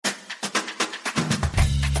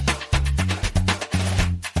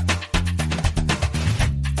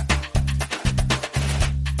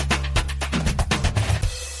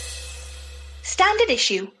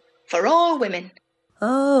issue for all women.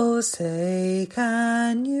 Oh, say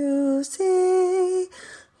can you see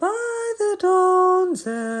by the dawn's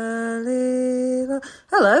early...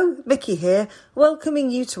 Hello, Mickey here, welcoming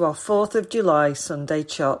you to our 4th of July Sunday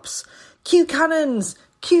chops. Cue cannons,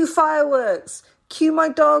 cue fireworks, cue my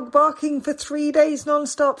dog barking for 3 days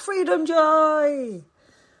non-stop. Freedom joy!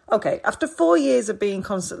 Okay, after 4 years of being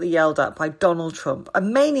constantly yelled at by Donald Trump, a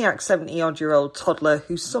maniac 70-odd-year-old toddler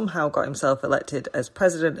who somehow got himself elected as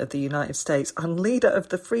President of the United States and leader of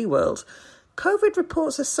the free world, COVID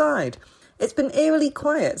reports aside, it's been eerily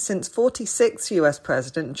quiet since 46th US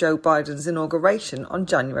President Joe Biden's inauguration on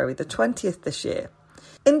January the 20th this year.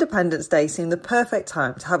 Independence Day seemed the perfect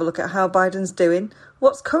time to have a look at how Biden's doing,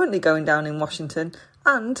 what's currently going down in Washington,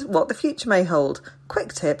 and what the future may hold.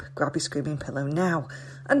 Quick tip, grab your screaming pillow now.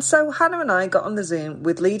 And so Hannah and I got on the Zoom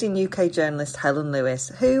with leading UK journalist Helen Lewis,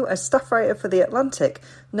 who, as staff writer for The Atlantic,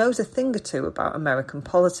 knows a thing or two about American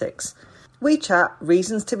politics. We chat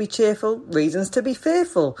reasons to be cheerful, reasons to be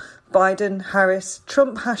fearful, Biden, Harris,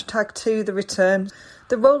 Trump #2 the return,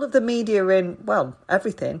 the role of the media in, well,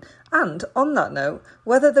 everything, and, on that note,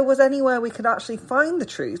 whether there was anywhere we could actually find the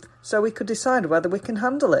truth so we could decide whether we can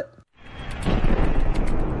handle it.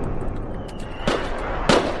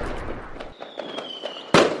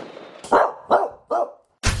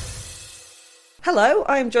 Hello,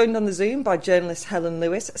 I am joined on the Zoom by journalist Helen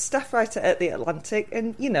Lewis, staff writer at The Atlantic,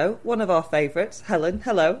 and, you know, one of our favourites. Helen,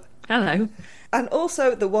 hello. Hello. And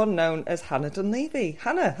also the one known as Hannah Dunleavy.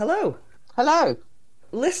 Hannah, hello. Hello.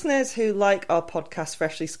 Listeners who like our podcast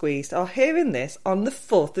Freshly Squeezed are hearing this on the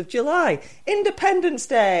 4th of July, Independence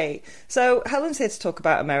Day. So Helen's here to talk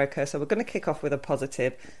about America, so we're going to kick off with a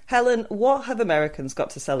positive. Helen, what have Americans got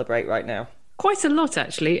to celebrate right now? Quite a lot,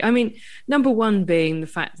 actually. I mean, number one being the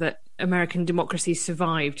fact that American democracy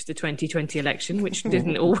survived the 2020 election, which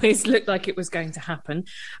didn't always look like it was going to happen.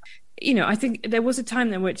 You know, I think there was a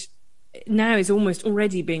time in which now is almost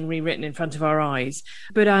already being rewritten in front of our eyes.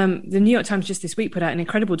 But the New York Times just this week put out an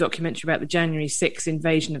incredible documentary about the January 6th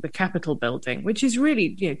invasion of the Capitol building, which is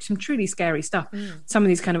really, you know, some truly scary stuff. Some of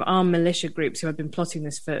these kind of armed militia groups who have been plotting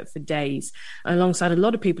this for days, alongside a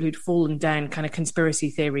lot of people who'd fallen down kind of conspiracy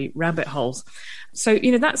theory rabbit holes. So,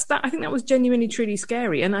 you know, I think that was genuinely, truly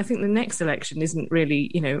scary. And I think the next election isn't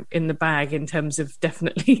really, you know, in the bag in terms of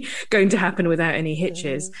definitely going to happen without any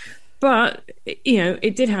hitches. But, you know,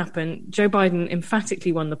 it did happen. Joe Biden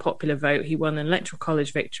emphatically won the popular vote. He won an electoral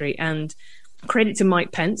college victory, and credit to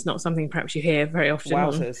Mike Pence, not something perhaps you hear very often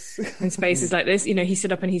in spaces like this. You know, he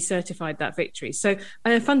stood up and he certified that victory. So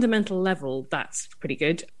at a fundamental level, that's pretty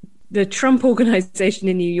good. The Trump Organization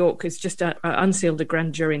in New York has just unsealed a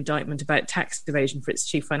grand jury indictment about tax evasion for its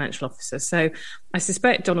chief financial officer. So I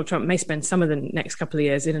suspect Donald Trump may spend some of the next couple of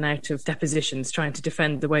years in and out of depositions trying to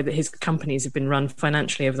defend the way that his companies have been run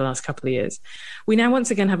financially over the last couple of years. We now once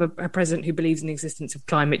again have a president who believes in the existence of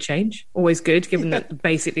climate change. Always good, given that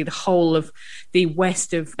basically the whole of the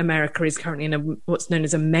west of America is currently in what's known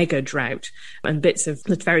as a mega drought, and bits of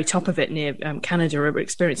the very top of it near Canada are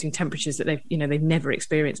experiencing temperatures that they've never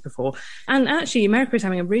experienced before. And actually, America is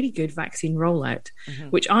having a really good vaccine rollout,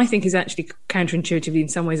 which I think is actually counterintuitively in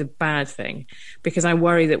some ways a bad thing, because I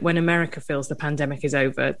worry that when America feels the pandemic is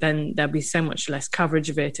over, then there'll be so much less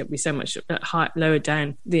coverage of it. It'll be so much lower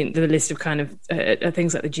down the list of kind of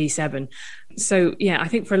things like the G7. So, yeah, I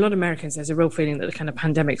think for a lot of Americans, there's a real feeling that the kind of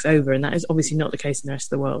pandemic's over, and that is obviously not the case in the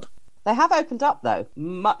rest of the world. They have opened up, though,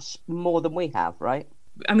 much more than we have, right?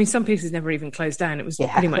 I mean, some places never even closed down. It was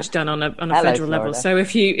pretty much done on a federal level. So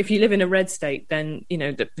if you live in a red state, then, you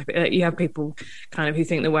know, you have people kind of who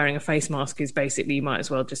think that wearing a face mask is basically, you might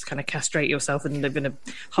as well just kind of castrate yourself and live in a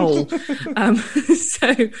hole.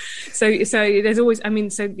 So there's always, I mean,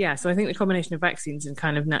 so I think the combination of vaccines and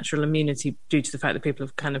kind of natural immunity due to the fact that people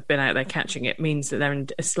have kind of been out there catching it means that they're in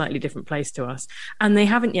a slightly different place to us. And they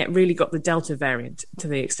haven't yet really got the Delta variant to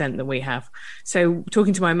the extent that we have. So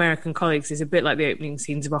talking to my American colleagues is a bit like the opening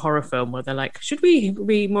scenes of a horror film where they're like, should we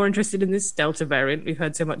be more interested in this Delta variant we've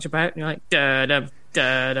heard so much about? And you're like, da-dum,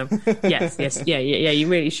 da-dum. Yes, yeah, you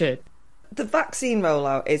really should. The vaccine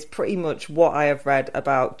rollout is pretty much what I have read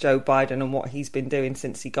about Joe Biden and what he's been doing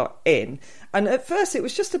since he got in. And at first it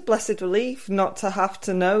was just a blessed relief not to have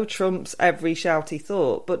to know Trump's every shout he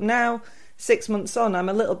thought. But now, 6 months on, I'm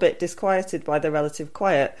a little bit disquieted by the relative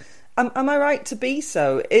quiet. Am I right to be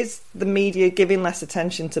so? Is the media giving less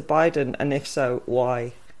attention to Biden? And if so,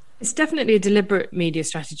 why? It's definitely a deliberate media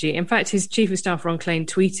strategy. In fact, his chief of staff, Ron Klain,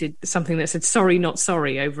 tweeted something that said "sorry, not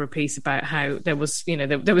sorry" over a piece about how there were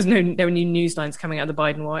new news lines coming out of the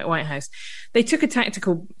Biden White House. They took a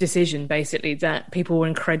tactical decision, basically, that people were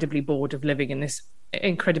incredibly bored of living in this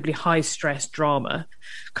incredibly high-stress drama,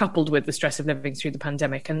 coupled with the stress of living through the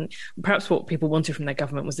pandemic. And perhaps what people wanted from their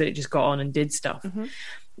government was that it just got on and did stuff. Mm-hmm.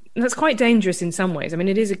 That's quite dangerous in some ways. I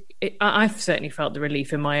mean, I've certainly felt the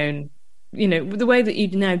relief in my own, the way that you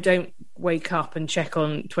now don't wake up and check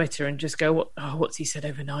on Twitter and just go, what's he said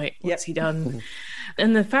overnight? What's he done?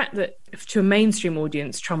 And the fact that to a mainstream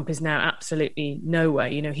audience, Trump is now absolutely nowhere.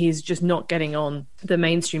 He's just not getting on the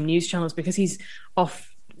mainstream news channels because he's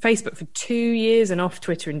off Facebook for 2 years and off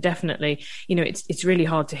Twitter indefinitely. It's really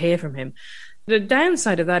hard to hear from him. The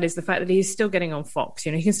downside of that is the fact that he's still getting on Fox.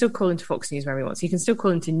 He can still call into Fox News whenever he wants. He can still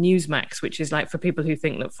call into Newsmax, which is like for people who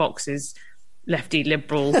think that Fox is lefty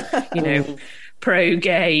liberal,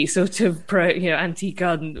 pro-gay, sort of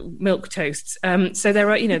anti-gun milquetoasts. So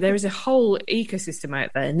there is a whole ecosystem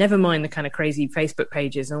out there, never mind the kind of crazy Facebook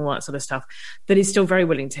pages and all that sort of stuff, that is still very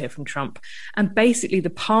willing to hear from Trump. And basically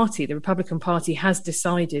the Republican Party has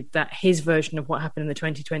decided that his version of what happened in the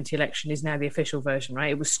 2020 election is now the official version,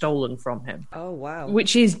 right? It was stolen from him. Oh, wow.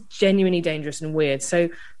 Which is genuinely dangerous and weird. So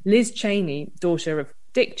Liz Cheney, daughter of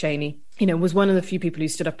Dick Cheney, was one of the few people who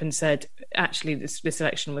stood up and said, actually, this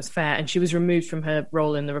election was fair. And she was removed from her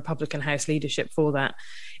role in the Republican House leadership for that.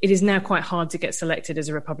 It is now quite hard to get selected as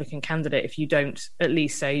a Republican candidate if you don't at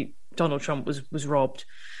least say Donald Trump was robbed.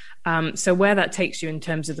 So where that takes you in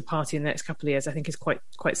terms of the party in the next couple of years, I think is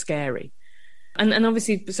quite scary. And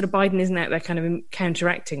obviously, sort of Biden isn't out there kind of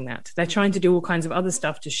counteracting that. They're trying to do all kinds of other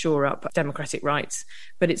stuff to shore up democratic rights.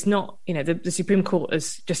 But it's not, the Supreme Court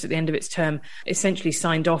has just at the end of its term essentially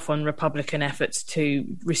signed off on Republican efforts to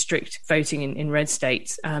restrict voting in red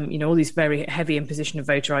states. All these very heavy imposition of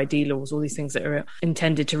voter ID laws, all these things that are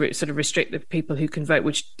intended to sort of restrict the people who can vote,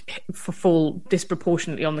 which fall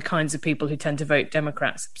disproportionately on the kinds of people who tend to vote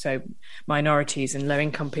Democrats, so minorities and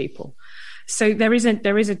low-income people. So there is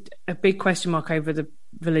a big question mark over the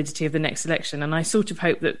validity of the next election, and I sort of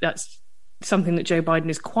hope that that's something that Joe Biden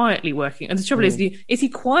is quietly working. And the trouble is he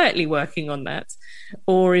quietly working on that,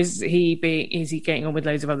 or is he getting on with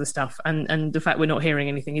loads of other stuff? And the fact we're not hearing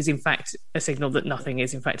anything is in fact a signal that nothing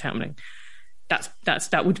is in fact happening.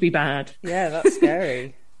 That would be bad. Yeah, that's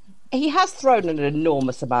scary. He has thrown an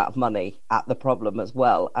enormous amount of money at the problem as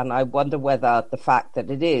well, and I wonder whether the fact that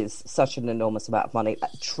it is such an enormous amount of money,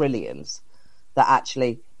 trillions, that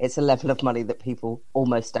actually it's a level of money that people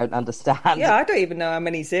almost don't understand. Yeah, I don't even know how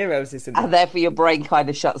many zeros is in there. And therefore your brain kind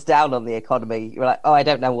of shuts down on the economy. You're like, I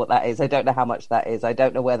don't know what that is. I don't know how much that is. I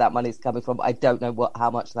don't know where that money's coming from. I don't know how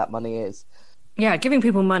much that money is. Yeah, giving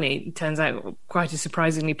people money turns out quite a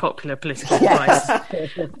surprisingly popular political device.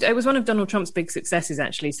 It was one of Donald Trump's big successes,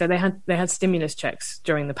 actually. So they had stimulus checks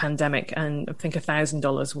during the pandemic, and I think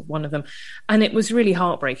 $1,000 one of them. And it was really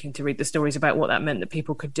heartbreaking to read the stories about what that meant that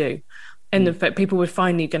people could do. And the fact people were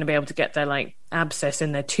finally going to be able to get their abscess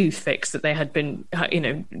in their tooth fixed that they had been,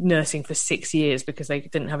 nursing for 6 years because they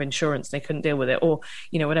didn't have insurance, they couldn't deal with it, or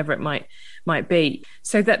whatever it might be.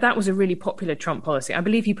 So that was a really popular Trump policy. I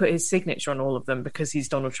believe he put his signature on all of them because he's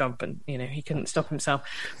Donald Trump and he couldn't stop himself.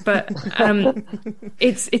 But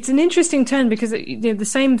it's an interesting turn because the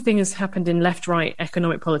same thing has happened in left-right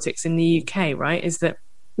economic politics in the UK, right? Is that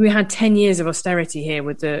we had 10 years of austerity here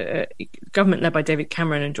with the government led by David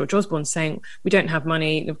Cameron and George Osborne saying, we don't have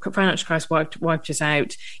money, the financial crisis wiped us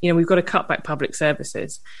out, we've got to cut back public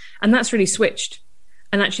services. And that's really switched.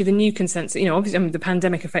 And actually the new consensus, obviously the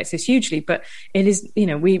pandemic affects this hugely, but it is,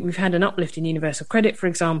 we've had an uplift in universal credit, for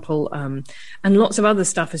example, and lots of other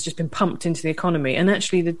stuff has just been pumped into the economy. And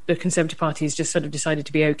actually the Conservative Party has just sort of decided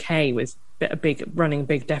to be okay with running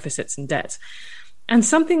big deficits and debts. And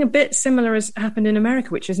something a bit similar has happened in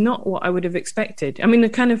America, which is not what I would have expected. I mean, the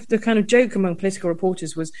kind of joke among political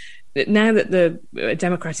reporters was that now that the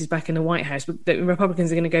Democrat is back in the White House, the Republicans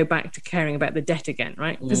are going to go back to caring about the debt again,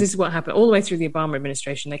 right? Because this is what happened all the way through the Obama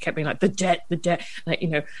administration. They kept being like, the debt,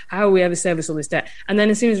 how will we ever service all this debt? And then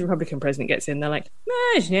as soon as the Republican president gets in, they're like,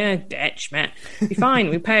 debt, schmat. Be fine.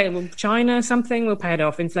 We pay China something, we'll pay it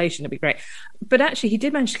off. Inflation, it'll be great. But actually, he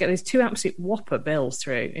did manage to get those two absolute whopper bills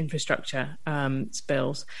through, infrastructure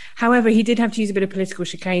bills. However, he did have to use a bit of political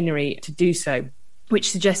chicanery to do so,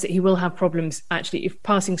 which suggests that he will have problems actually if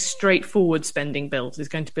passing straightforward spending bills is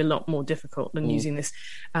going to be a lot more difficult than using this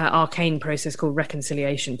arcane process called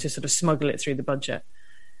reconciliation to sort of smuggle it through the budget.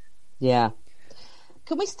 Yeah.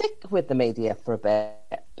 Can we stick with the media for a bit?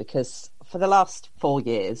 Because for the last 4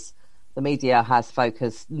 years, the media has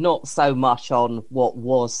focused not so much on what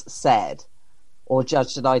was said or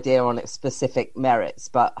judged an idea on its specific merits,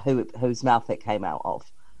 but whose mouth it came out of.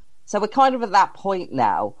 So we're kind of at that point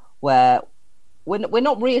now where we're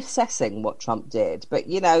not reassessing what Trump did, but,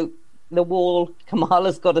 the wall,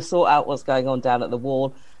 Kamala's got to sort out what's going on down at the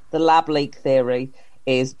wall. the lab leak theory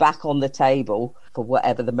is back on the table for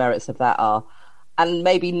whatever the merits of that are, and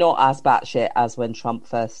maybe not as batshit as when Trump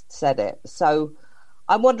first said it. So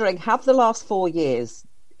I'm wondering, have the last 4 years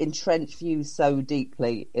entrenched views so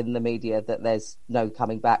deeply in the media that there's no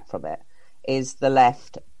coming back from it? Is the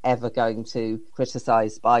left ever going to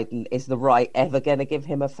criticise Biden? Is the right ever going to give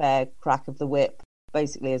him a fair crack of the whip?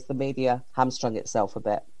 Basically, has the media hamstrung itself a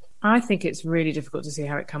bit? I think it's really difficult to see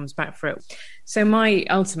how it comes back for it. So my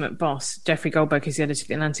ultimate boss, Jeffrey Goldberg, who's the editor of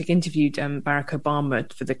The Atlantic, interviewed Barack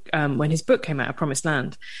Obama for when his book came out, A Promised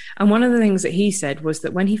Land. And one of the things that he said was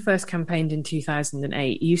that when he first campaigned in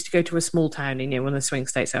 2008, he used to go to a small town in one of the swing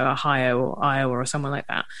states, so Ohio or Iowa or somewhere like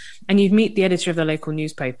that. And you'd meet the editor of the local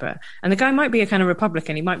newspaper. And the guy might be a kind of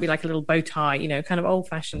Republican. He might be like a little bow tie, kind of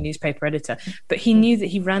old-fashioned newspaper editor. But he knew that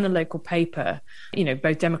he ran a local paper.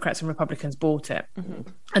 Both Democrats and Republicans bought it. Mm-hmm.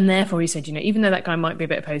 And therefore, he said, even though that guy might be a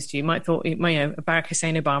bit opposed to you, might thought, Barack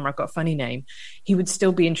Hussein Obama, I've got a funny name, he would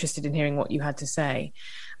still be interested in hearing what you had to say.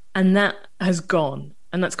 And that has gone.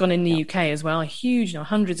 And that's gone in the UK as well. A huge,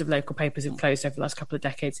 hundreds of local papers have closed over the last couple of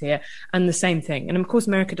decades here. And the same thing. And of course,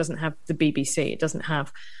 America doesn't have the BBC. It doesn't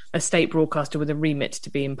have a state broadcaster with a remit to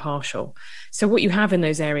be impartial. So what you have in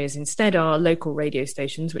those areas instead are local radio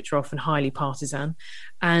stations, which are often highly partisan.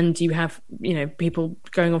 And you have, people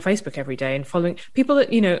going on Facebook every day and following people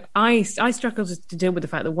that, I struggle to deal with the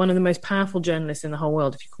fact that one of the most powerful journalists in the whole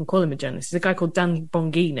world, if you can call him a journalist, is a guy called Dan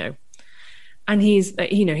Bongino. And he's,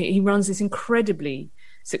 he runs this incredibly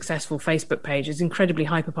successful Facebook page, is incredibly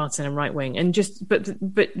hyper-partisan and right-wing, and but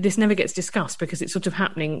this never gets discussed because it's sort of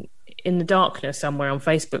happening in the darkness somewhere on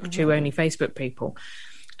Facebook to only Facebook people.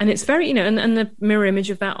 And it's very, and the mirror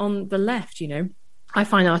image of that on the left, I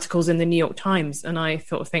find articles in the New York Times and I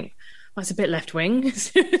sort of think, well, it's a bit left-wing.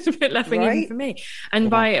 It's a bit left-wing even for me.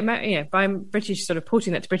 And by British sort of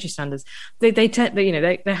porting that to British standards, there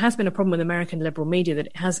has been a problem with American liberal media that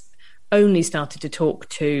it has only started to talk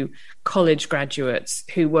to college graduates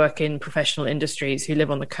who work in professional industries who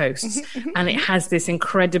live on the coasts. And it has this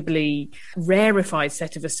incredibly rarefied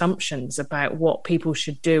set of assumptions about what people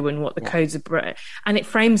should do and what the codes are. And it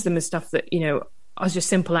frames them as stuff that, are just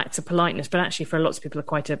simple acts of politeness, but actually for lots of people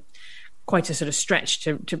are quite a sort of stretch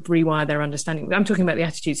to rewire their understanding. I'm talking about the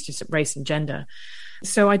attitudes to race and gender.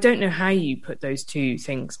 So I don't know how you put those two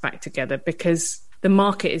things back together, because the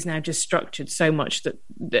market is now just structured so much that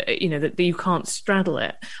you can't straddle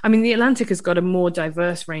it. I mean, The Atlantic has got a more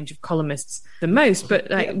diverse range of columnists than most, but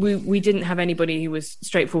we didn't have anybody who was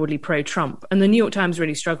straightforwardly pro-Trump. And the New York Times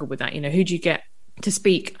really struggled with that. Who do you get to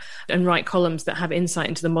speak and write columns that have insight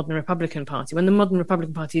into the modern Republican Party, when the modern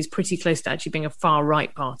Republican Party is pretty close to actually being a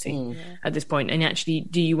far-right party at this point? And actually,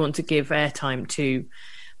 do you want to give airtime to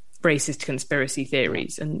racist conspiracy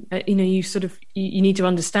theories? And, you need to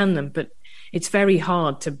understand them, but it's very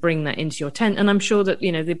hard to bring that into your tent. And I'm sure that,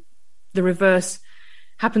 the reverse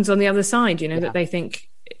happens on the other side, that they think,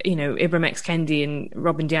 Ibram X. Kendi and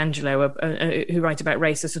Robin DiAngelo, who write about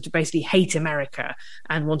race, are sort of basically hate America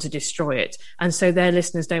and want to destroy it. And so their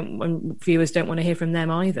listeners viewers don't want to hear from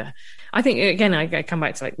them either. I think, again, I come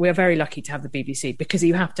back to we're very lucky to have the BBC, because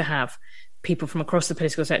you have to have people from across the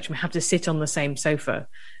political spectrum have to sit on the same sofa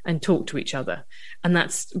and talk to each other. And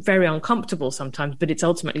that's very uncomfortable sometimes, but it's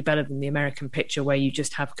ultimately better than the American picture where you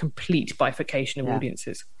just have complete bifurcation of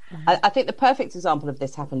audiences. I think the perfect example of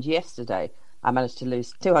this happened yesterday. I managed to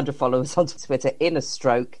lose 200 followers on Twitter in a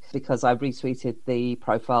stroke because I retweeted the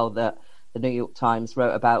profile that the New York Times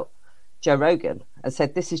wrote about Joe Rogan and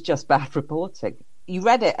said, this is just bad reporting. You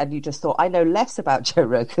read it and you just thought, I know less about Joe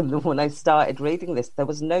Rogan than when I started reading this. There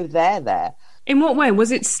was no there. In what way?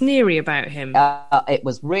 Was it sneery about him? It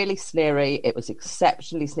was really sneery. It was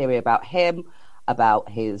exceptionally sneery about him,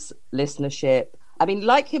 about his listenership. I mean,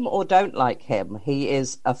 like him or don't like him, he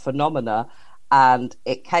is a phenomena. And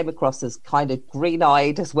it came across as kind of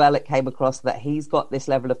green-eyed as well. It came across that he's got this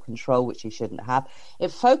level of control, which he shouldn't have. It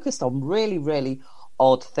focused on really, really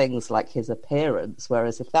odd things like his appearance,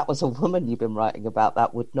 whereas if that was a woman you've been writing about,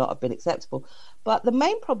 that would not have been acceptable. But the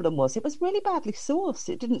main problem was it was really badly sourced.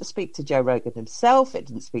 It didn't speak to Joe Rogan himself. It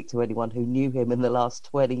didn't speak to anyone who knew him in the last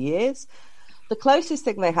 20 years. The closest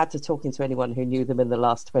thing they had to talking to anyone who knew them in the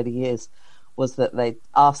last 20 years was that they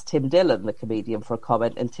asked Tim Dillon, the comedian, for a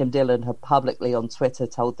comment, and Tim Dillon had publicly on Twitter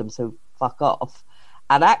told them to fuck off.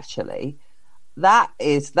 And actually, that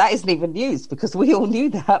isn't even news, because we all knew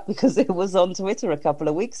that because it was on Twitter a couple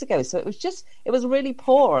of weeks ago. So it was really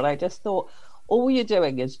poor. And I just thought, all you're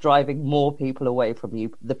doing is driving more people away from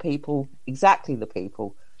you, exactly the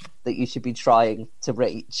people that you should be trying to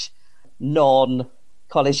reach,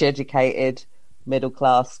 non-college educated, middle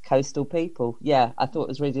class, coastal people. Yeah, I thought it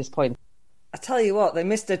was really disappointing. I tell you what, they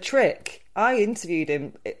missed a trick. I interviewed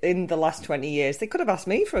him in the last 20 years. They could have asked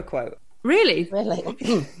me for a quote. Really?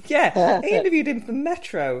 Really? Yeah, I interviewed him for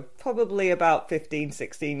Metro probably about 15,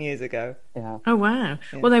 16 years ago. Yeah. Oh, wow.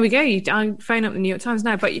 Yeah. Well, there we go. I phone up the New York Times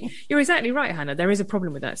now. But you're exactly right, Hannah. There is a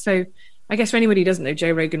problem with that. So I guess for anybody who doesn't know,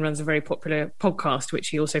 Joe Rogan runs a very popular podcast, which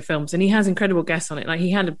he also films, and he has incredible guests on it. Like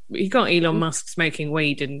he got Elon Musk smoking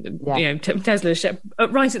weed and Tesla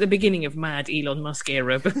right at the beginning of mad Elon Musk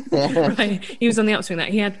era. But right, he was on the upswing. That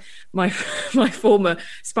he had my former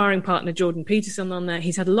sparring partner Jordan Peterson on there.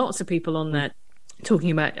 He's had lots of people on there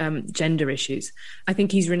talking about gender issues. I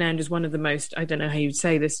think he's renowned as one of the most, I don't know how you'd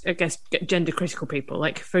say this, I guess, gender critical people.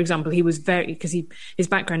 Like, for example, he was because his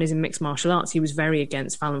background is in mixed martial arts. He was very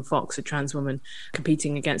against Fallon Fox, a trans woman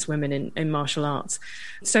competing against women in martial arts.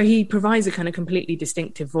 So he provides a kind of completely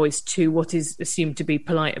distinctive voice to what is assumed to be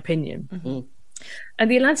polite opinion. Mm-hmm.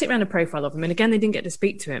 And The Atlantic ran a profile of him, and again, they didn't get to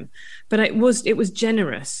speak to him, but it was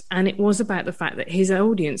generous, and it was about the fact that his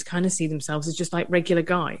audience kind of see themselves as just like regular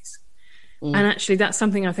guys. And actually, that's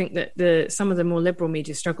something I think that some of the more liberal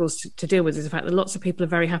media struggles to deal with, is the fact that lots of people are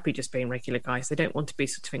very happy just being regular guys. They don't want to be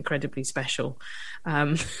sort of incredibly special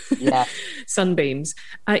sunbeams.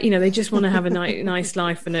 They just want to have a nice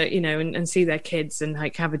life and and see their kids and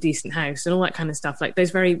like have a decent house and all that kind of stuff. Like those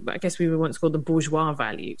very, I guess we were once called the bourgeois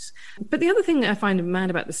values. But the other thing that I find mad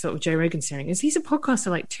about the sort of Joe Rogan series is he's a podcaster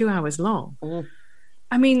like 2 hours long.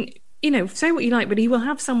 I mean, say what you like, but he will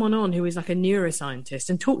have someone on who is like a neuroscientist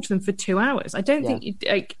and talk to them for 2 hours. I don't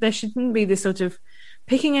think there shouldn't be this sort of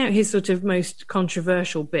picking out his sort of most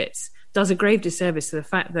controversial bits does a grave disservice to the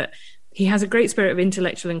fact that he has a great spirit of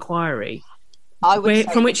intellectual inquiry.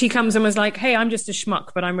 From which he comes and was like, hey, I'm just a schmuck,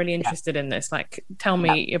 but I'm really interested in this. Like, tell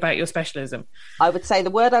me about your specialism. I would say the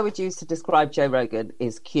word I would use to describe Joe Rogan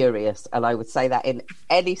is curious. And I would say that in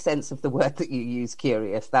any sense of the word that you use,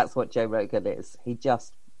 curious. That's what Joe Rogan is. He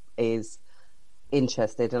just is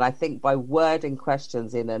interested, and I think by wording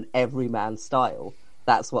questions in an everyman style,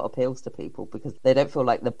 that's what appeals to people, because they don't feel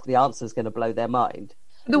like the answer is going to blow their mind.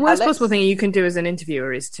 The worst possible thing you can do as an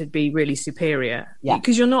interviewer is to be really superior,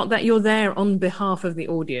 because you're there on behalf of the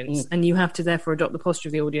audience, and you have to therefore adopt the posture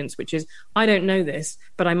of the audience, which is, I don't know this,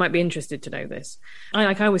 but I might be interested to know this.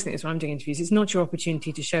 I always think this when I'm doing interviews. It's not your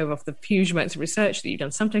opportunity to show off the huge amounts of research that you've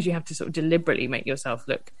done. Sometimes you have to sort of deliberately make yourself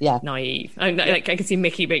look naive. I can see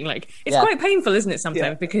Mickey being like, it's quite painful, isn't it,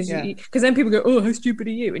 sometimes? Because then people go, oh, how stupid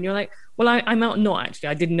are you? And you're like, well, I'm not actually.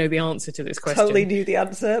 I didn't know the answer to this question. Totally knew the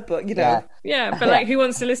answer, but but like, who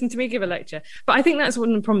wants to listen to me give a lecture? But I think that's one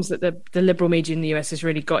of the problems that the liberal media in the US has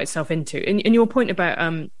really got itself into. And your point about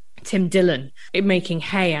Tim Dillon making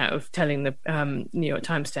hay out of telling the New York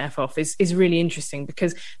Times to F off is really interesting,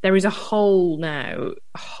 because there is a whole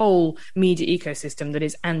media ecosystem that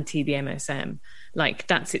is anti the MSM. Like,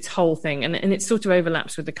 that's its whole thing. And it sort of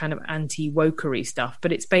overlaps with the kind of anti-wokery stuff,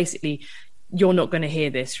 but it's basically, you're not going to hear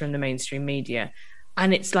this from the mainstream media.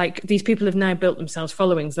 And it's like these people have now built themselves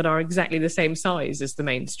followings that are exactly the same size as the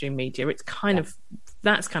mainstream media. It's kind of,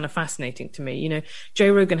 that's kind of fascinating to me.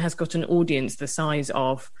 Joe Rogan has got an audience the size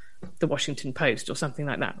of the Washington Post or something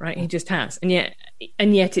like that, right? He just has. And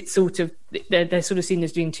yet it's sort of, they're sort of seen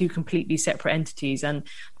as being two completely separate entities, and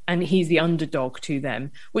he's the underdog to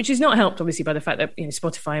them, which is not helped obviously by the fact that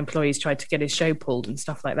Spotify employees tried to get his show pulled and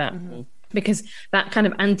stuff like that. Mm-hmm. Because that kind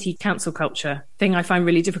of anti-cancel culture thing I find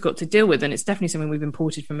really difficult to deal with, and it's definitely something we've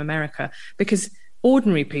imported from America, because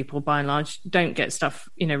ordinary people, by and large, don't get stuff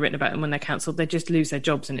written about them when they're cancelled. They just lose their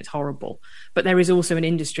jobs, and it's horrible. But there is also an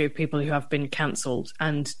industry of people who have been cancelled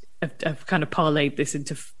and have kind of parlayed this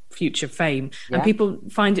into future fame, and people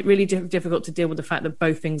find it really difficult to deal with the fact that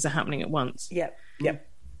both things are happening at once.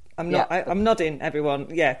 I'm nodding, everyone.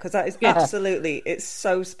 Because that is absolutely, it's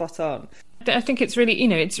so spot on. I think it's really,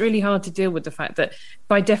 it's really hard to deal with the fact that,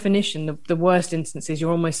 by definition, the worst instances you're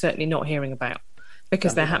almost certainly not hearing about,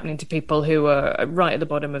 because they're happening to people who are right at the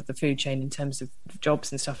bottom of the food chain in terms of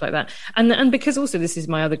jobs and stuff like that. And because also, this is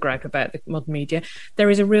my other gripe about the modern media, there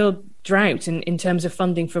is a real drought in terms of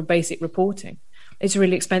funding for basic reporting. It's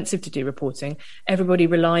really expensive to do reporting. Everybody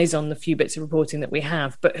relies on the few bits of reporting that we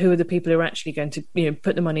have, but who are the people who are actually going to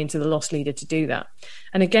put the money into the loss leader to do that?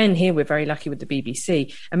 And again, here we're very lucky with the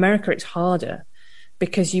BBC. America, it's harder,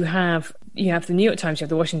 because you have the New York Times, you have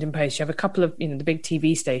the Washington Post, you have a couple of the big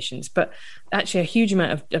TV stations, but actually a huge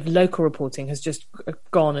amount of local reporting has just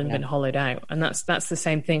gone and been hollowed out, and that's the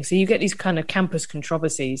same thing. So you get these kind of campus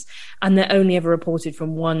controversies, and they're only ever reported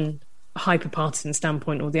from one hyper-partisan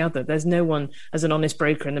standpoint or the other. There's no one as an honest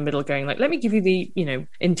broker in the middle going like, let me give you the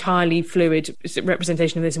entirely fluid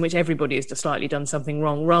representation of this in which everybody has slightly done something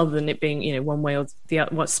wrong, rather than it being one way or the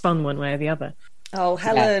other, what's spun one way or the other. Oh,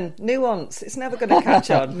 Helen, nuance. It's never going to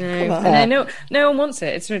catch on. No one wants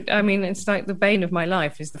it. It's like the bane of my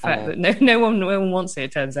life is the fact that no one wants it,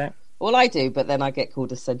 it turns out. Well, I do, but then I get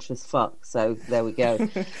called a centrist fuck, so there we go.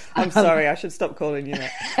 I'm sorry, I should stop calling you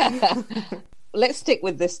that. Let's stick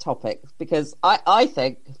with this topic, because I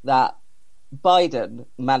think that Biden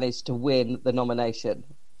managed to win the nomination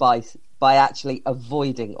by actually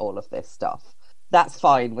avoiding all of this stuff. That's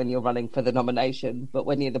fine when you're running for the nomination, but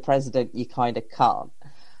when you're the president, you kind of can't.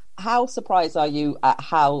 How surprised are you at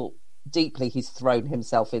how deeply he's thrown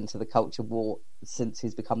himself into the culture war since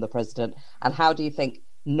he's become the president? And how do you think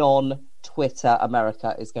non-Twitter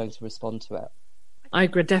America is going to respond to it? I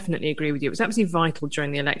definitely agree with you. It was absolutely vital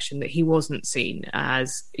during the election that he wasn't seen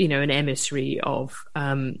as, an emissary of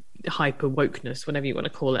hyper wokeness, whatever you want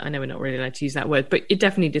to call it. I know we're not really allowed to use that word, but it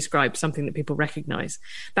definitely describes something that people recognise.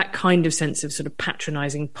 That kind of sense of sort of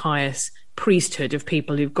patronising, pious priesthood of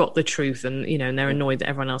people who've got the truth and, and they're annoyed that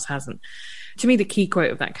everyone else hasn't. To me, the key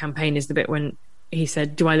quote of that campaign is the bit when he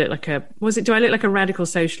said, do I look like a radical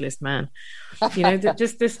socialist man?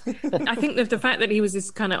 Just this, I think that the fact that he was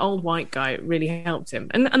this kind of old white guy really helped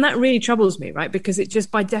him. And that really troubles me, right? Because it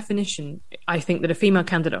just, by definition, I think that a female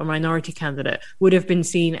candidate or minority candidate would have been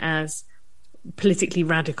seen as politically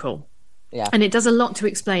radical. Yeah. And it does a lot to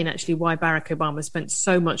explain actually why Barack Obama spent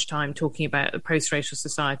so much time talking about the post-racial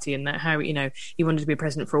society and that how, he wanted to be a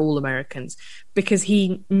president for all Americans, because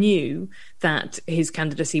he knew that his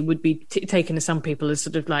candidacy would be taken to some people as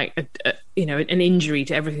sort of like, an injury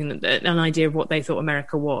to everything, an idea of what they thought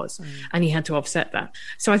America was. And he had to offset that.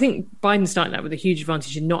 So I think Biden started out with a huge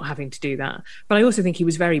advantage in not having to do that. But I also think he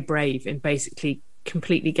was very brave in basically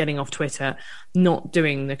completely getting off Twitter, not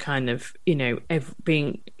doing the kind of,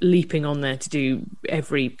 leaping on there to do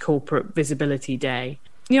every corporate visibility day.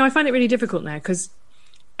 I find it really difficult now because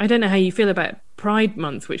I don't know how you feel about Pride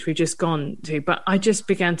Month, which we've just gone to, but I just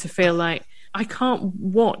began to feel like I can't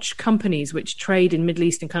watch companies which trade in Middle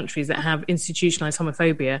Eastern countries that have institutionalized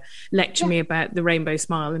homophobia lecture me about the rainbow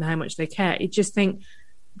smile and how much they care. I just think,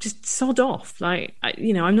 just sod off. Like,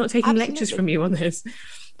 I'm not taking lectures from you on this.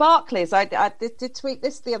 Barclays, I did tweet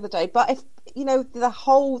this the other day, but if the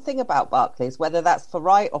whole thing about Barclays, whether that's for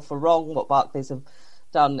right or for wrong, what Barclays have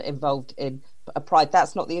done involved in a Pride,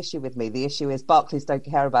 that's not the issue with me. The issue is Barclays don't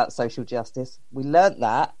care about social justice. We learnt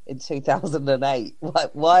that in 2008.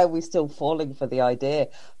 Why are we still falling for the idea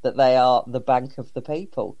that they are the bank of the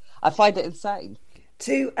people? I find it insane.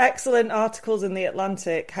 Two excellent articles in The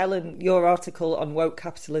Atlantic. Helen, your article on woke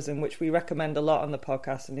capitalism, which we recommend a lot on the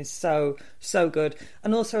podcast and is so, so good.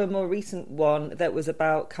 And also a more recent one that was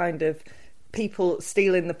about kind of people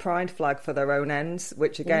stealing the pride flag for their own ends,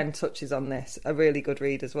 which again touches on this. A really good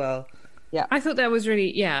read as well. Yeah, I thought that was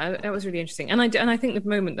really interesting. And I think the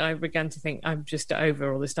moment that I began to think I'm just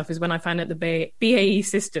over all this stuff is when I found out the BAE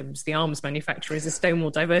Systems, the arms manufacturer, is a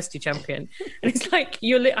Stonewall diversity champion. And it's like,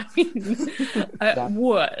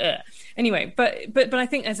 what? Anyway, but I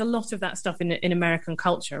think there's a lot of that stuff in American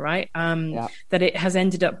culture, right? That it has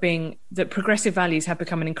ended up being that progressive values have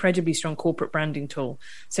become an incredibly strong corporate branding tool.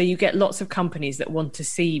 So you get lots of companies that want to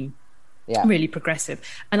seem really progressive.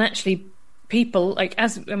 And actually, people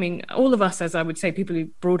all of us, as I would say, people who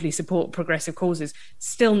broadly support progressive causes,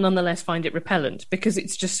 still nonetheless find it repellent because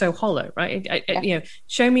it's just so hollow, right?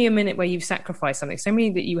 Show me a minute where you've sacrificed something. Show me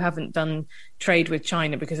that you haven't done trade with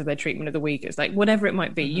China because of their treatment of the Uyghurs, like whatever it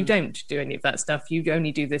might be. You don't do any of that stuff. You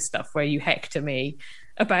only do this stuff where you hector me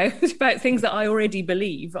about things that I already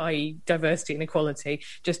believe, i.e. diversity and equality,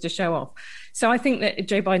 just to show off. So I think that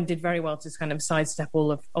Joe Biden did very well to kind of sidestep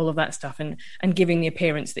all of that stuff and giving the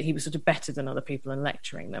appearance that he was sort of better than other people and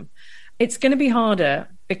lecturing them. It's going to be harder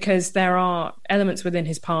because there are elements within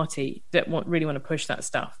his party that really want to push that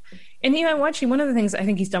stuff. And, actually, one of the things that I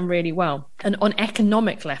think he's done really well, and on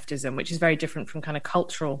economic leftism, which is very different from kind of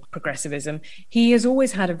cultural progressivism, he has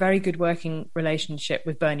always had a very good working relationship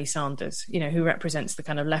with Bernie Sanders, who represents the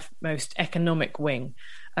kind of leftmost economic wing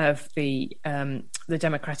of the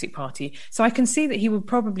Democratic Party. So I can see that he would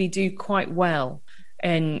probably do quite well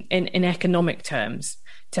in economic terms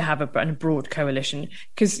to have a broad coalition,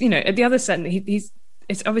 because at the other side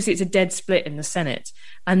it's a dead split in the Senate,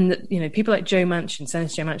 and people like Joe Manchin,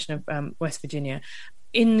 Senator Joe Manchin of West Virginia.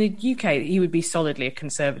 In the UK, he would be solidly a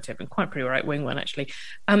conservative and quite pretty right wing one, actually.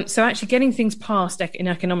 So actually getting things passed in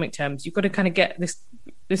economic terms, you've got to kind of get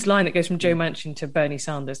this line that goes from Joe Manchin to Bernie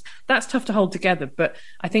Sanders. That's tough to hold together, but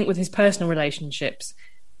I think with his personal relationships,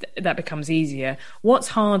 that becomes easier. What's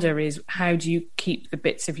harder is how do you keep the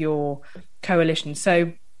bits of your coalition?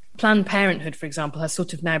 So Planned Parenthood, for example, has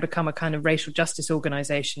sort of now become a kind of racial justice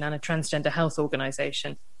organisation and a transgender health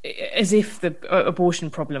organisation, as if the abortion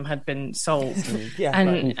problem had been solved.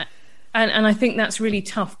 And I think that's really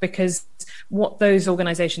tough, because what those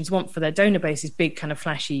organisations want for their donor base is big kind of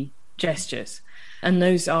flashy gestures. And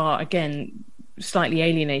those are, again, slightly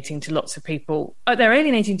alienating to lots of people. They're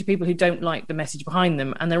alienating to people who don't like the message behind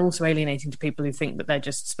them, and they're also alienating to people who think that they're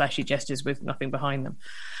just splashy gestures with nothing behind them.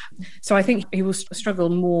 So I think he will struggle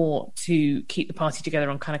more to keep the party together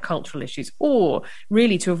on kind of cultural issues, or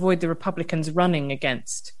really to avoid the Republicans running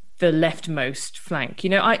against the leftmost flank.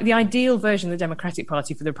 The ideal version of the Democratic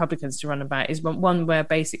Party for the Republicans to run about is one where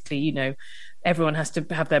basically, everyone has to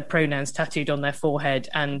have their pronouns tattooed on their forehead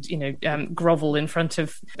and, grovel in front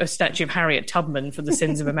of a statue of Harriet Tubman for the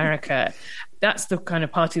sins of America. That's the kind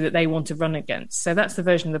of party that they want to run against. So that's the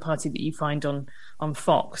version of the party that you find on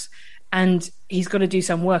Fox. And he's got to do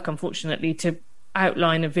some work, unfortunately, to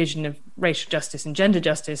outline a vision of racial justice and gender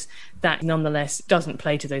justice that nonetheless doesn't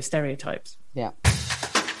play to those stereotypes. Yeah.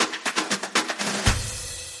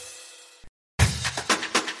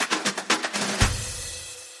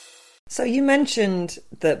 So you mentioned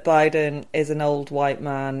that Biden is an old white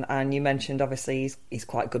man, and you mentioned obviously he's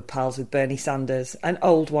quite good pals with Bernie Sanders, an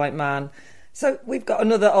old white man. So we've got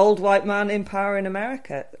another old white man in power in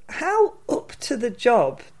America. How up to the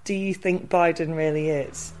job do you think Biden really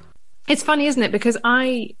is? It's funny, isn't it? Because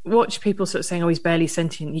I watch people sort of saying, he's barely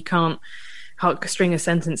sentient, he can't string a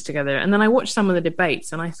sentence together. And then I watched some of the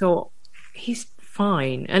debates and I thought, he's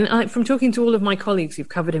fine. And from talking to all of my colleagues who've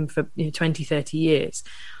covered him for 20, 30 years,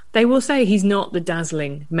 they will say he's not the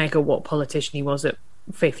dazzling megawatt politician he was at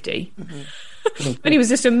 50. Mm-hmm. But he was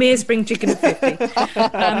just a mere spring chicken at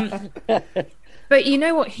 50. But you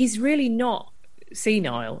know what? He's really not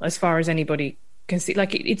senile as far as anybody can see.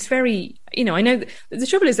 Like, it's very, I know the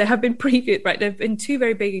trouble is there have been two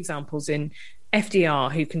very big examples in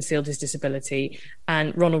FDR, who concealed his disability,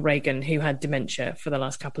 and Ronald Reagan, who had dementia for the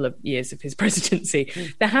last couple of years of his presidency.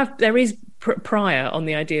 There is prior on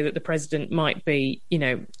the idea that the president might be,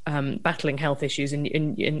 battling health issues,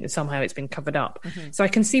 and somehow it's been covered up. Mm-hmm. So I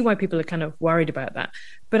can see why people are kind of worried about that.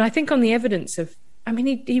 But I think on the evidence of, do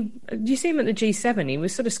you see him at the G7? He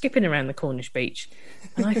was sort of skipping around the Cornish beach,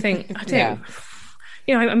 and I think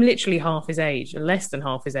I'm literally half his age, or less than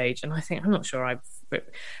half his age, and I think I'm not sure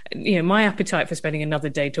my appetite for spending another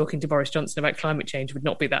day talking to Boris Johnson about climate change would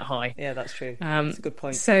not be that high. Yeah, that's true. That's a good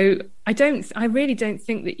point. So I really don't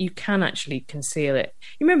think that you can actually conceal it.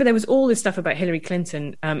 You remember there was all this stuff about Hillary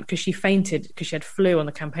Clinton because she fainted because she had flu on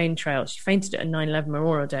the campaign trail. She fainted at a 9/11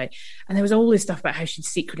 Memorial Day, and there was all this stuff about how she'd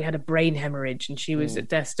secretly had a brain hemorrhage and she was at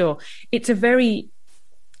death's door. It's a very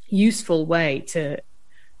useful way to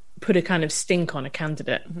put a kind of stink on a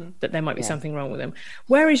candidate that there might be something wrong with him.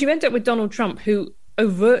 Whereas you end up with Donald Trump, who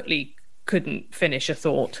overtly couldn't finish a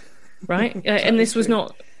thought, right? And this was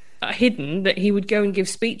not hidden, that he would go and give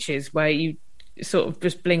speeches where you sort of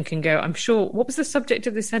just blink and go, I'm sure, what was the subject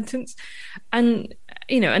of this sentence? And,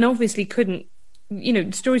 and obviously couldn't,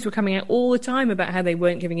 stories were coming out all the time about how they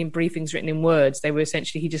weren't giving him briefings written in words. They were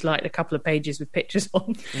essentially, he just liked a couple of pages with pictures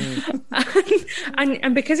on.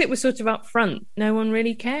 And because it was sort of up front, no one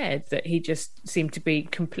really cared that he just seemed to be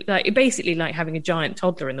basically like having a giant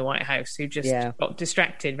toddler in the White House who just got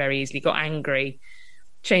distracted very easily, got angry,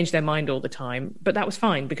 changed their mind all the time. But that was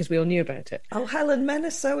fine because we all knew about it. Oh, Helen, men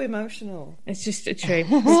are so emotional. It's just true.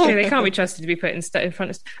 It's true. They can't be trusted to be put in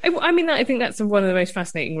front of. I think that's one of the most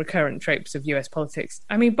fascinating recurrent tropes of US politics.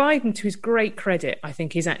 Biden, to his great credit, I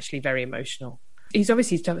think is actually very emotional. He's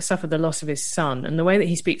obviously suffered the loss of his son, and the way that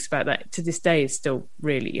he speaks about that to this day is still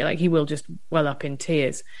really, like, he will just well up in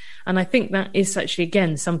tears. And I think that is actually,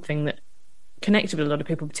 again, something that connected with a lot of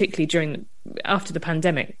people, particularly after the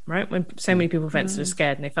pandemic, right? When so many people felt sort of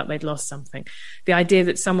scared and they felt they'd lost something. The idea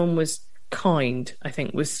that someone was kind, I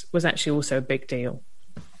think, was actually also a big deal.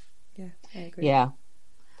 Yeah, I agree. Yeah.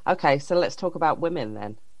 Okay, so let's talk about women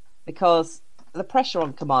then, because the pressure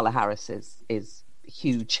on Kamala Harris is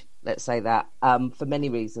huge, let's say that, for many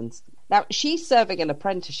reasons. Now, she's serving an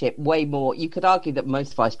apprenticeship way more. You could argue that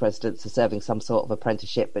most vice presidents are serving some sort of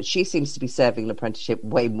apprenticeship, but she seems to be serving an apprenticeship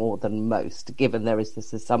way more than most, given there is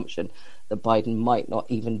this assumption that Biden might not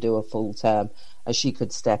even do a full term and she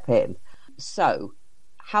could step in. So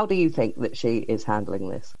how do you think that she is handling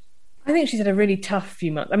this? I think she's had a really tough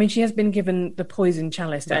few months. She has been given the poison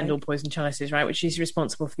chalice to end all poison chalices, right, which is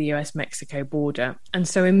responsible for the US-Mexico border. And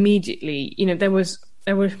so immediately, there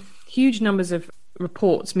were huge numbers of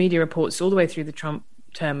media reports all the way through the Trump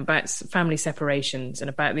about family separations and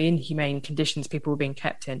about the inhumane conditions people were being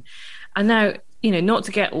kept in. And now not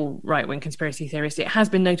to get all right-wing conspiracy theorists, it has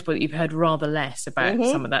been notable that you've heard rather less about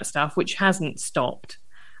some of that stuff, which hasn't stopped.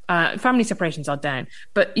 Family separations are down,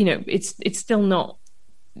 but it's still not.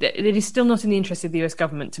 It is still not in the interest of the US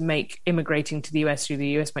government to make immigrating to the US through the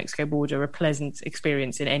US-Mexico border a pleasant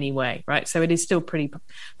experience in any way, right? So it is still pretty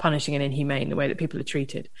punishing and inhumane the way that people are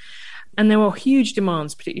treated. And there were huge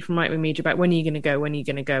demands, particularly from right-wing media, about when are you going to go, when are you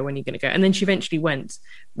going to go, when are you going to go? And then she eventually went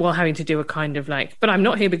while having to do a kind of like, but I'm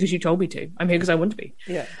not here because you told me to. I'm here because I want to be.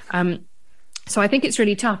 Yeah. So I think it's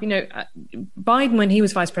really tough. Biden, when he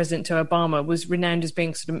was vice president to Obama, was renowned as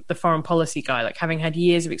being sort of the foreign policy guy, like having had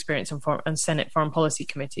years of experience on Senate foreign policy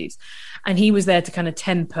committees. And he was there to kind of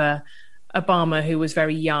temper Obama, who was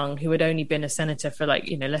very young, who had only been a senator for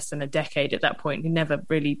less than a decade at that point, who never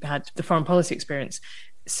really had the foreign policy experience.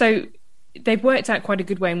 So they've worked out quite a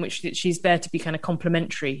good way in which she's there to be kind of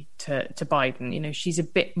complementary to Biden. She's a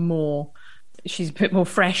bit more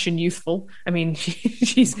fresh and youthful. I mean,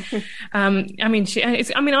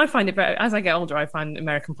 I find it better as I get older. I find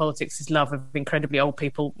American politics' love of incredibly old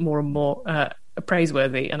people more and more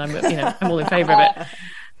praiseworthy, and I'm all in favour of it.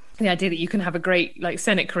 The idea that you can have a great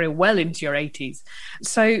Senate career well into your 80s.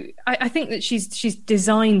 So I think that she's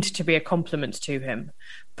designed to be a compliment to him.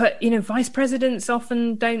 But, vice presidents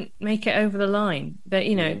often don't make it over the line. That,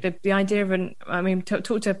 the idea of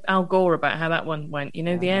talk to Al Gore about how that one went.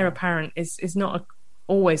 The heir apparent is not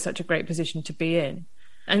always such a great position to be in.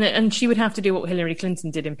 And she would have to do what Hillary Clinton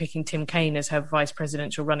did in picking Tim Kaine as her vice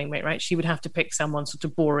presidential running mate, right? She would have to pick someone sort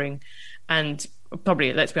of boring and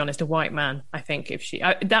probably, let's be honest, a white man, I think.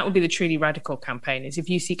 That would be the truly radical campaign, is if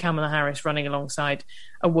you see Kamala Harris running alongside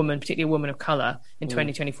a woman, particularly a woman of colour in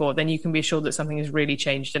 2024, then you can be assured that something has really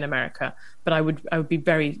changed in America. But I would be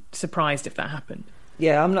very surprised if that happened.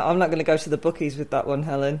 Yeah, I'm not going to go to the bookies with that one,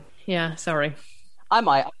 Helen. Yeah, sorry. I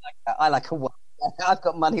might. I like a white. I've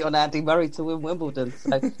got money on Andy Murray to win Wimbledon.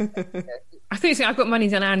 So. I think I've got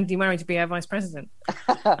money on Andy Murray to be our vice president.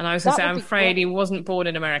 And I was going to say, I'm afraid he wasn't born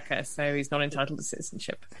in America, so he's not entitled to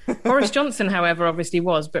citizenship. Boris Johnson, however, obviously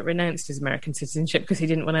was, but renounced his American citizenship because he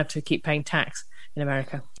didn't want to have to keep paying tax in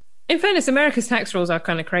America. In fairness, America's tax rules are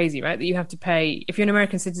kind of crazy, right? That you have to pay, if you're an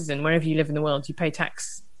American citizen, wherever you live in the world, you pay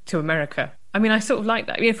tax to America. I mean, I sort of like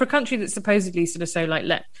that. For a country that's supposedly sort of so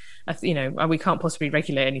we can't possibly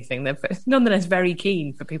regulate anything. They're nonetheless very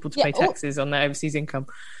keen for people to pay taxes on their overseas income.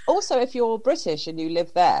 Also, if you're British and you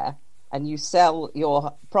live there and you sell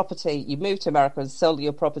your property, you move to America and sell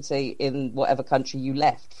your property in whatever country you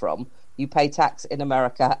left from, you pay tax in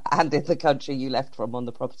America and in the country you left from on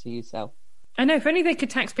the property you sell. I know, if only they could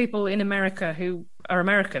tax people in America who are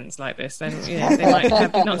Americans like this, then they might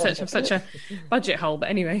have not such a budget hole. But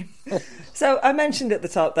anyway. So I mentioned at the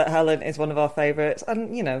top that Helen is one of our favourites,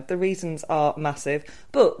 and the reasons are massive.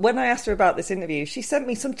 But when I asked her about this interview, she sent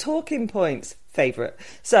me some talking points. Favourite.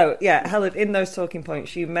 So yeah, Helen, in those talking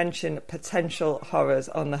points, you mentioned potential horrors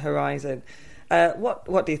on the horizon.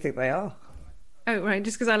 What do you think they are? Oh, right,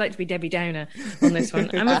 just because I like to be Debbie Downer on this one.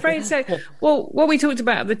 I'm afraid so. Well, what we talked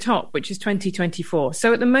about at the top, which is 2024.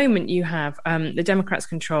 So at the moment you have the Democrats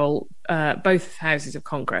control both houses of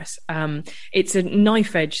Congress. It's a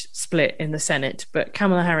knife-edge split in the Senate, but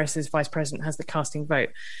Kamala Harris as vice president has the casting vote.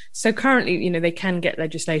 So currently, they can get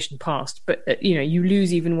legislation passed, but, you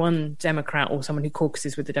lose even one Democrat or someone who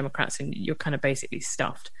caucuses with the Democrats and you're kind of basically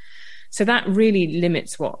stuffed. So that really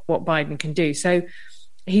limits what Biden can do. So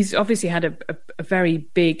he's obviously had a very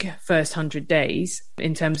big first 100 days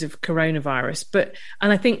in terms of coronavirus,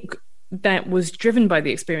 and I think that was driven by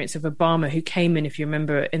the experience of Obama, who came in, if you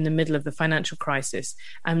remember, in the middle of the financial crisis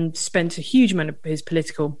and spent a huge amount of his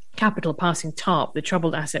political capital passing TARP, the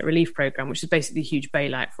Troubled Asset Relief Program, which is basically a huge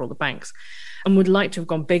bailout for all the banks, and would like to have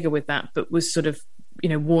gone bigger with that, but was sort of,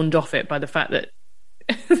 warned off it by the fact that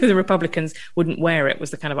the Republicans wouldn't wear it,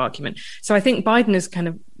 was the kind of argument. So I think Biden has kind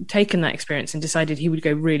of taken that experience and decided he would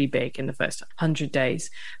go really big in the first 100 days.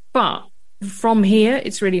 But from here,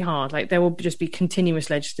 it's really hard. There will just be continuous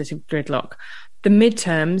legislative gridlock. The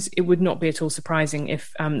midterms, it would not be at all surprising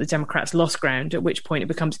if the Democrats lost ground, at which point it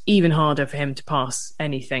becomes even harder for him to pass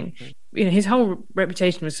anything. His whole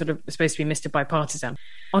reputation was sort of supposed to be Mr. Bipartisan.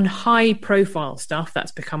 On high profile stuff,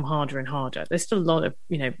 that's become harder and harder. There's still a lot of,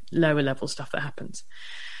 lower level stuff that happens.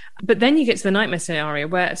 But then you get to the nightmare scenario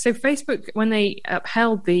where, so Facebook, when they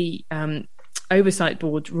upheld the oversight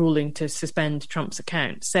board ruling to suspend Trump's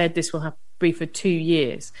account, said this will have to be for 2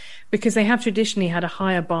 years because they have traditionally had a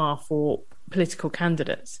higher bar for political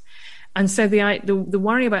candidates. And so the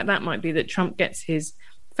worry about that might be that Trump gets his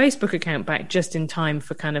Facebook account back just in time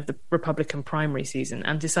for kind of the Republican primary season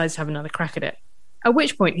and decides to have another crack at it. At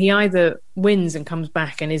which point he either wins and comes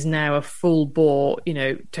back and is now a full-bore,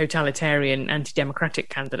 totalitarian, anti-democratic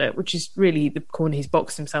candidate, which is really the corner he's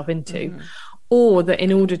boxed himself into, or that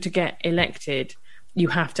in order to get elected, you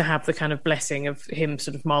have to have the kind of blessing of him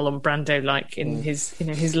sort of Marlon Brando-like in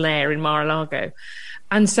his lair in Mar-a-Lago.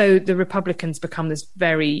 And so the Republicans become this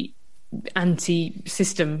very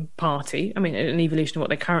anti-system party, an evolution of what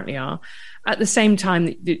they currently are. At the same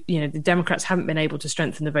time, the Democrats haven't been able to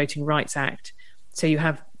strengthen the Voting Rights Act. So you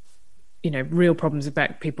have, real problems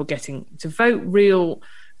about people getting to vote, real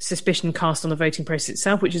suspicion cast on the voting process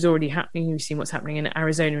itself, which is already happening. You've seen what's happening in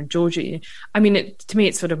Arizona and Georgia. To me,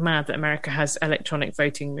 it's sort of mad that America has electronic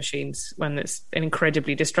voting machines when it's an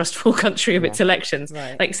incredibly distrustful country of its elections.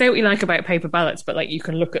 Right. Like, say what you like about paper ballots, but you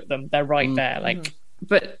can look at them; they're right there.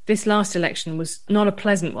 But this last election was not a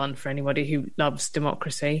pleasant one for anybody who loves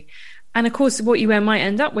democracy. And of course, what you might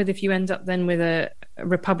end up with, if you end up then with a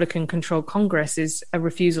Republican-controlled Congress, is a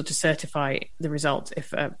refusal to certify the result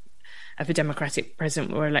if a Democratic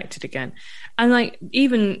president were elected again. And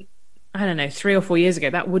even, 3 or 4 years ago,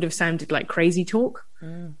 that would have sounded like crazy talk.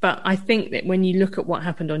 But I think that when you look at what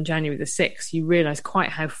happened on January the 6th, you realise quite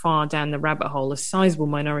how far down the rabbit hole a sizable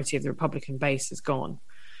minority of the Republican base has gone.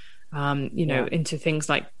 Into things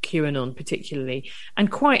like QAnon particularly,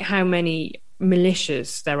 and quite how many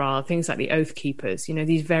militias there are, things like the Oath Keepers,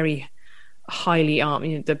 these very highly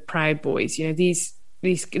armed, the Proud Boys, these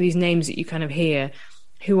names that you kind of hear,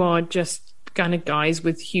 who are just kind of guys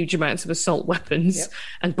with huge amounts of assault weapons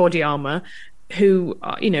and body armor, who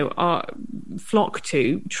are flock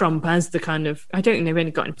to Trump as the kind of, I don't think they've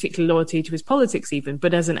any got any particular loyalty to his politics even,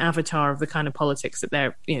 but as an avatar of the kind of politics that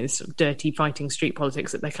they're, sort of dirty fighting street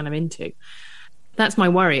politics that they're kind of into. That's my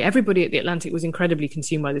worry. Everybody at The Atlantic was incredibly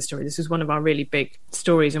consumed by this story. This was one of our really big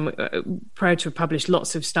stories, and we're proud to have published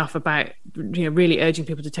lots of stuff about, really urging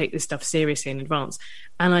people to take this stuff seriously in advance.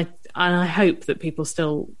 And I hope that people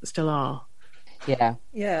still are. Yeah.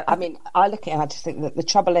 I look at it, I just think that the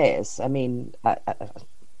trouble is,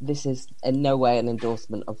 this is in no way an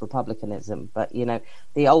endorsement of republicanism, but,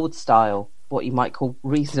 the old style, what you might call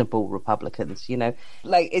reasonable Republicans,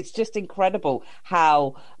 it's just incredible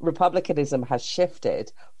how republicanism has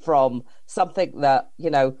shifted from something that,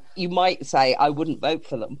 you might say, I wouldn't vote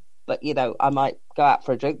for them, but, I might go out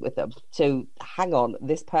for a drink with them, to hang on,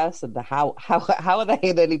 this person, how are they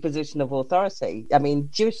in any position of authority?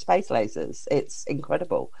 Jewish space lasers, it's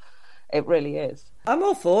incredible. It really is. I'm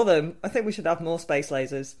all for them. I think we should have more space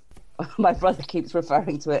lasers. My brother keeps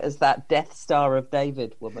referring to it as that Death Star of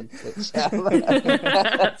David woman, which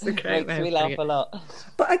That's a great makes me laugh a lot.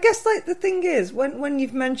 But I guess the thing is, when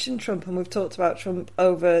you've mentioned Trump, and we've talked about Trump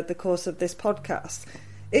over the course of this podcast,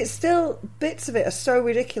 it's still, bits of it are so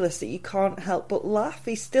ridiculous that you can't help but laugh.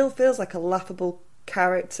 He still feels like a laughable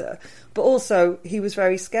character, but also he was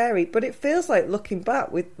very scary. But it feels like, looking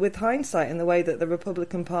back with hindsight and the way that the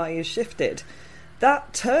Republican Party has shifted,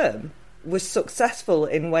 that term was successful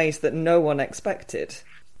in ways that no one expected.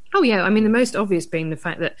 Oh, yeah. The most obvious being the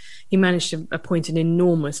fact that he managed to appoint an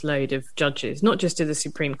enormous load of judges, not just to the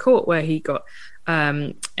Supreme Court, where he got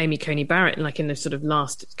Amy Coney Barrett in the sort of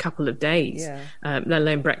last couple of days, let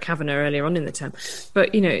alone Brett Kavanaugh earlier on in the term.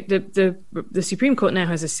 But, the Supreme Court now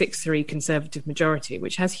has a 6-3 Conservative majority,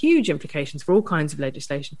 which has huge implications for all kinds of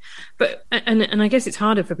legislation. But and I guess it's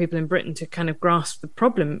harder for people in Britain to kind of grasp the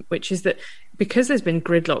problem, which is that because there's been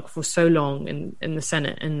gridlock for so long in the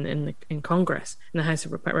Senate and in Congress, in the House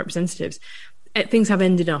of Representatives, things have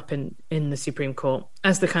ended up in the Supreme Court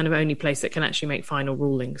as the kind of only place that can actually make final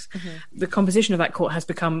rulings. The composition of that court has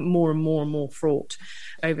become more and more and more fraught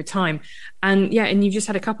over time. And you've just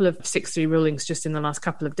had a couple of 6-3 rulings just in the last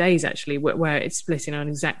couple of days, actually, where it's splitting on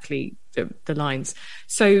exactly the lines.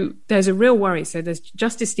 So there's a real worry. So there's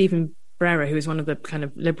Justice Stephen Breyer, who is one of the kind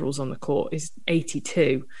of liberals on the court, is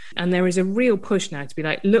 82. And there is a real push now to be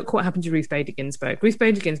like, look what happened to Ruth Bader Ginsburg. Ruth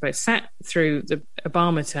Bader Ginsburg sat through the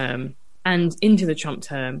Obama term and into the Trump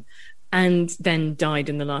term, and then died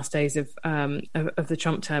in the last days of the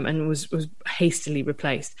Trump term, and was hastily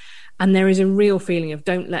replaced. And there is a real feeling of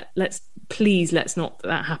let's not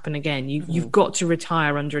that happen again. You've got to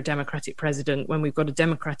retire under a Democratic president when we've got a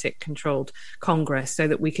Democratic controlled Congress, so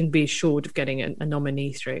that we can be assured of getting a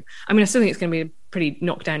nominee through. I still think it's going to be a pretty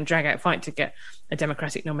knockdown, drag out fight to get a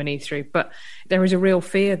Democratic nominee through, but there is a real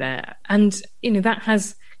fear there. And, that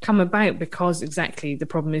has come about because exactly the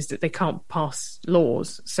problem is that they can't pass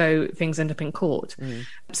laws, so things end up in court.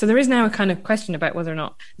 So there is now a kind of question about whether or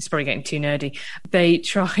not, it's probably getting too nerdy,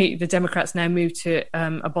 the Democrats now move to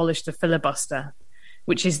abolish the filibuster,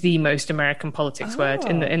 which is the most American politics word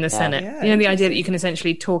in the Senate. The idea that you can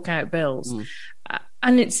essentially talk out bills.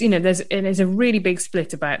 And it's, there's a really big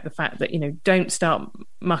split about the fact that, don't start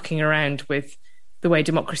mucking around with the way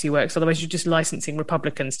democracy works. Otherwise, you're just licensing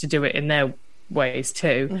Republicans to do it in their ways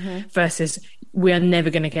too, versus we are never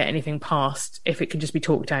going to get anything passed if it can just be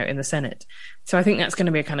talked out in the Senate. So I think that's going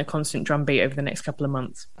to be a kind of constant drumbeat over the next couple of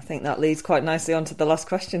months. I think that leads quite nicely on to the last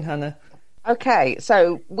question, Hannah. Okay,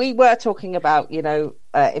 so we were talking about,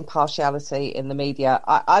 impartiality in the media.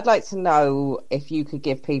 I'd like to know if you could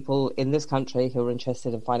give people in this country who are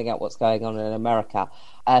interested in finding out what's going on in America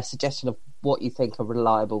a suggestion of what you think a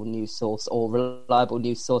reliable news source or reliable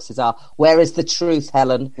news sources are. Where is the truth,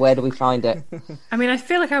 Helen? Where do we find it? I mean, I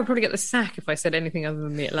feel like I would probably get the sack if I said anything other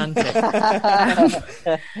than The Atlantic.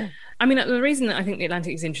 I mean, the reason that I think The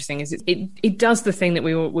Atlantic is interesting is it does the thing that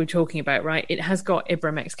we were talking about, right? It has got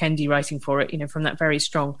Ibram X. Kendi writing for it, from that very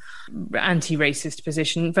strong anti-racist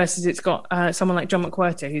position, versus it's got someone like John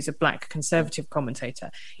McWhirter, who's a black conservative commentator.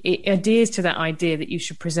 It adheres to that idea that you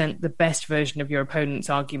should present the best version of your opponent's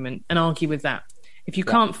argument and argue with that. If you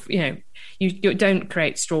can't, you don't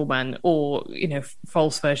create straw man or,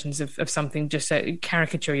 false versions of something, just so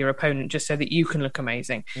caricature your opponent just so that you can look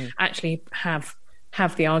amazing. Actually have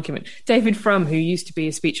the argument. David Frum, who used to be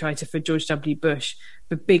a speechwriter for George W. Bush,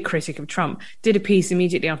 the big critic of Trump, did a piece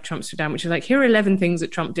immediately after Trump stood down, which was like, here are 11 things that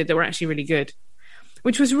Trump did that were actually really good,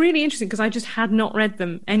 which was really interesting because I just had not read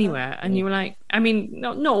them anywhere. And you were like, I mean,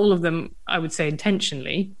 not all of them, I would say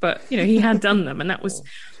intentionally, but, he had done them. And that was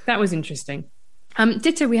interesting.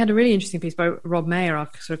 Ditto, we had a really interesting piece by Rob Mayer, our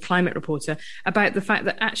sort of climate reporter, about the fact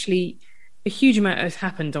that actually a huge amount has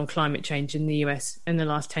happened on climate change in the US in the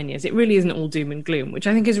last 10 years. It really isn't all doom and gloom, which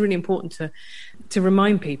I think is really important to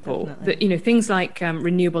remind people. Definitely. That, things like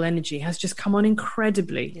renewable energy has just come on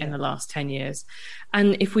incredibly in the last 10 years.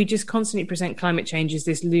 And if we just constantly present climate change as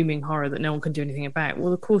this looming horror that no one can do anything about,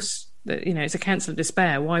 well, of course, it's a counsel of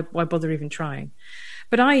despair. Why bother even trying?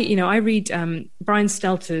 But I read Brian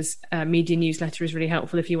Stelter's media newsletter is really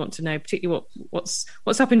helpful if you want to know particularly what's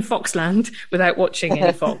up in Foxland without watching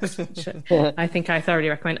any Fox, which I think I thoroughly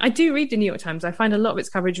recommend. I do read the New York Times. I find a lot of its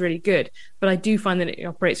coverage really good, but I do find that it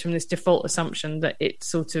operates from this default assumption that it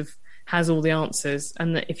sort of has all the answers,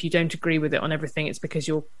 and that if you don't agree with it on everything, it's because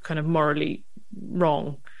you're kind of morally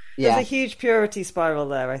wrong. There's a huge purity spiral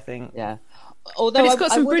there, I think. Yeah. But it's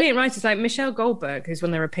got some brilliant writers like Michelle Goldberg, who's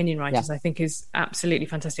one of their opinion writers. I think is absolutely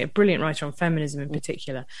fantastic, a brilliant writer on feminism in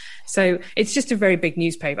particular. So it's just a very big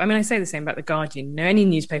newspaper. I mean, I say the same about The Guardian. Any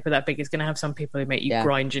newspaper that big is going to have some people who make you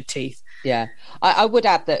grind your teeth. Yeah, I would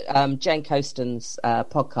add that Jane Coaston's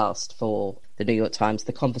podcast for the New York Times,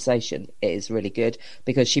 The Conversation, is really good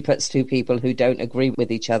because she puts two people who don't agree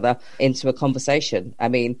with each other into a conversation. I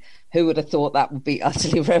mean, who would have thought that would be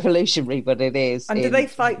utterly revolutionary, but it is. And do they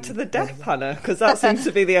fight to the death, Hannah? Because that seems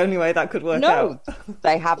to be the only way that could work out. No,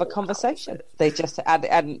 they have a conversation. They just,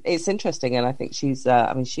 and it's interesting, and I think she's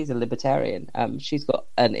a libertarian. She's got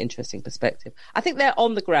an interesting perspective. I think their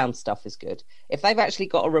on-the-ground stuff is good. If they've actually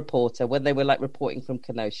got a reporter, when they were reporting from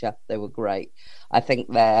Kenosha, they were great. I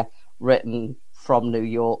think their written from New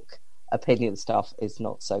York opinion stuff is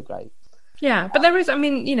not so great. Yeah, but there is,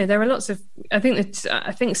 there are lots of, I think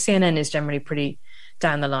CNN is generally pretty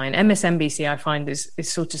down the line. MSNBC, I find, is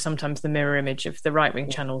sort of sometimes the mirror image of the right-wing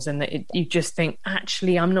channels, and that you just think,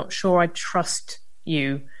 actually, I'm not sure I trust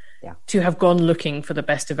you to have gone looking for the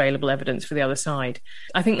best available evidence for the other side.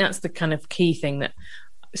 I think that's the kind of key thing that,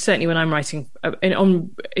 certainly when I'm writing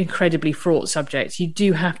on incredibly fraught subjects, you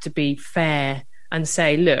do have to be fair and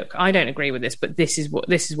say, look, I don't agree with this, but this is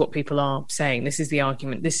what people are saying. This is the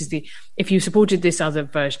argument. If you supported this other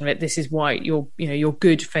version of it, this is why your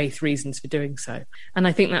good faith reasons for doing so. And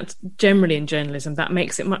I think that's generally in journalism, that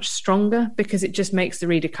makes it much stronger because it just makes the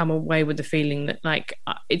reader come away with the feeling that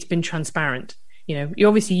it's been transparent.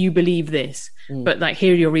 You believe this, but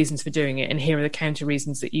here are your reasons for doing it, and here are the counter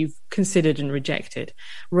reasons that you've considered and rejected,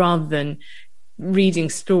 rather than reading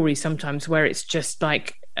stories sometimes where it's just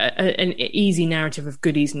an easy narrative of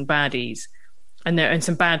goodies and baddies, and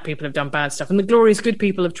some bad people have done bad stuff, and the glorious good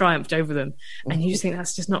people have triumphed over them, and you just think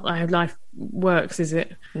that's just not how life works, is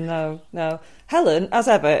it? No. Helen, as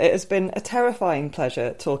ever, it has been a terrifying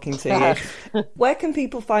pleasure talking to you. Where can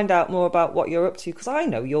people find out more about what you're up to? Because I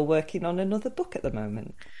know you're working on another book at the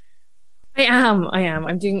moment. I am.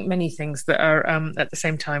 I'm doing many things that are at the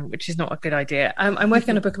same time, which is not a good idea. I'm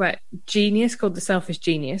working on a book about genius called The Selfish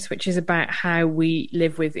Genius, which is about how we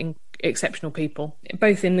live with exceptional people,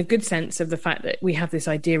 both in the good sense of the fact that we have this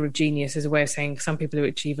idea of genius as a way of saying some people who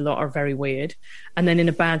achieve a lot are very weird, and then in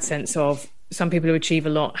a bad sense of some people who achieve a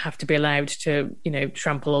lot have to be allowed to,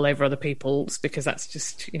 trample all over other people's, because that's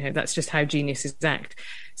just how geniuses act.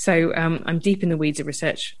 So I'm deep in the weeds of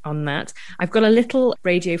research on that. I've got a little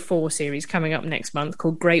Radio 4 series coming up next month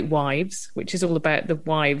called Great Wives, which is all about the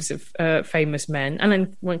wives of famous men,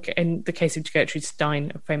 and in the case of Gertrude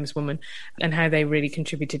Stein, a famous woman, and how they really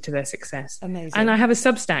contributed to their success. Amazing. And I have a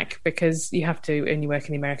Substack, because you have to when you work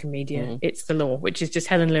in the American media. It's the law, which is just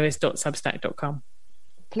helenlewis.substack.com.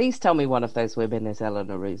 Please tell me one of those women is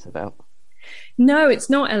Eleanor Roosevelt. No, it's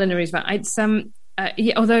not Eleanor Roosevelt. It's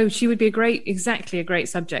although she would be a great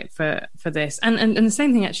subject for this, and the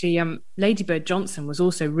same thing actually. Lady Bird Johnson was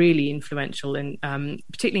also really influential in,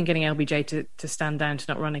 particularly in getting LBJ to stand down, to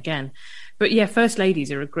not run again. But yeah, first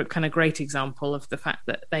ladies are a kind of great example of the fact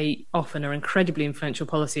that they often are incredibly influential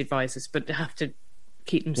policy advisors, but have to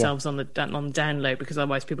keep themselves on the down low, because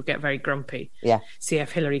otherwise people get very grumpy. Yeah. CF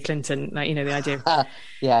Hillary Clinton, the idea of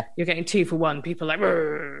you're getting 2 for 1. People like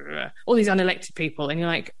all these unelected people, and you're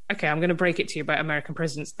like, okay, I'm going to break it to you about American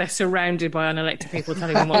presidents. They're surrounded by unelected people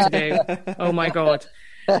telling them what to do. Oh my god.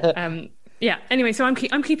 Anyway, so I'm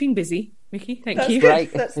keeping busy, Mickey. Thank you.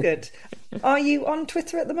 Great. That's good. Are you on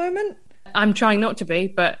Twitter at the moment? I'm trying not to be,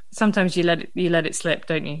 but sometimes you let it slip,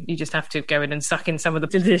 don't you? You just have to go in and suck in some of the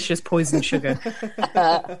delicious poison sugar.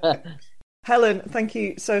 Helen, thank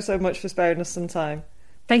you so much for sparing us some time.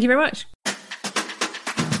 Thank you very much.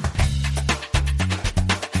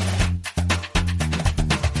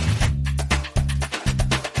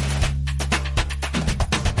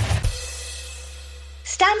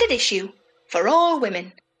 Standard issue for all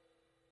women.